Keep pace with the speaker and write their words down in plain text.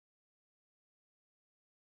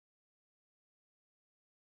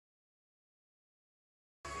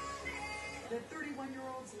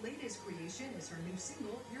31-year-old's latest creation is her new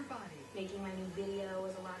single, Your Body. Making my new video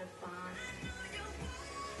was a lot of fun.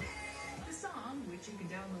 The song, which you can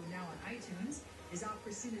download now on iTunes, is off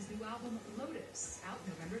Christina's new album, Lotus, out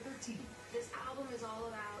November 13th. This album is all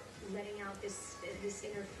about letting out this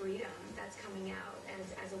inner freedom that's coming out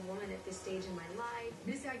as a woman at this stage in my life.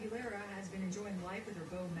 Miss Aguilera has been enjoying life with her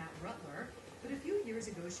beau, Matt Rutler, but a few years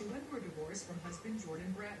ago she went through a divorce from husband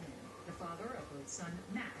Jordan Bratman, the father of both son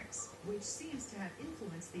Max, which seems to have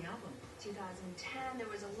influenced the album. 2010, there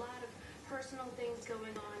was a lot of personal things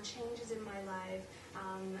going on, changes in my life,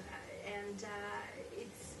 and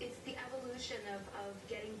it's the evolution of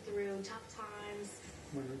getting through tough times.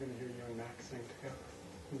 When we're going to hear you and Max sing together?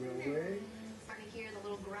 No way. Starting to hear the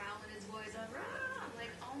little growl in his voice. I'm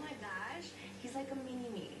like, oh my gosh, he's like a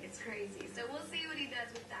mini-me. It's crazy. So we'll see what he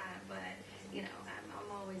does with that. But, you know,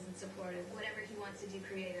 I'm always in support of whatever he wants to do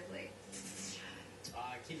creatively.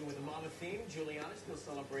 Keeping with the mama theme, Juliana still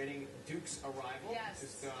celebrating Duke's arrival. Yes.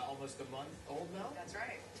 Just almost a month old now. That's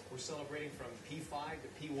right. We're celebrating from P5 to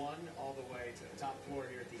P1 all the way to the top floor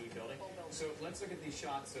here at the E building. So let's look at these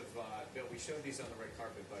shots of Bill. We showed these on the red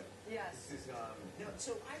carpet, but Yes. this is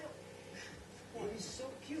so I don't. Well, he's so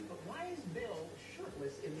cute, but why is Bill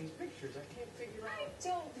shirtless in these pictures? I can't figure out. I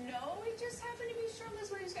don't know. He just happened to be shirtless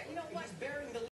when he's got, you know what? He's bearing the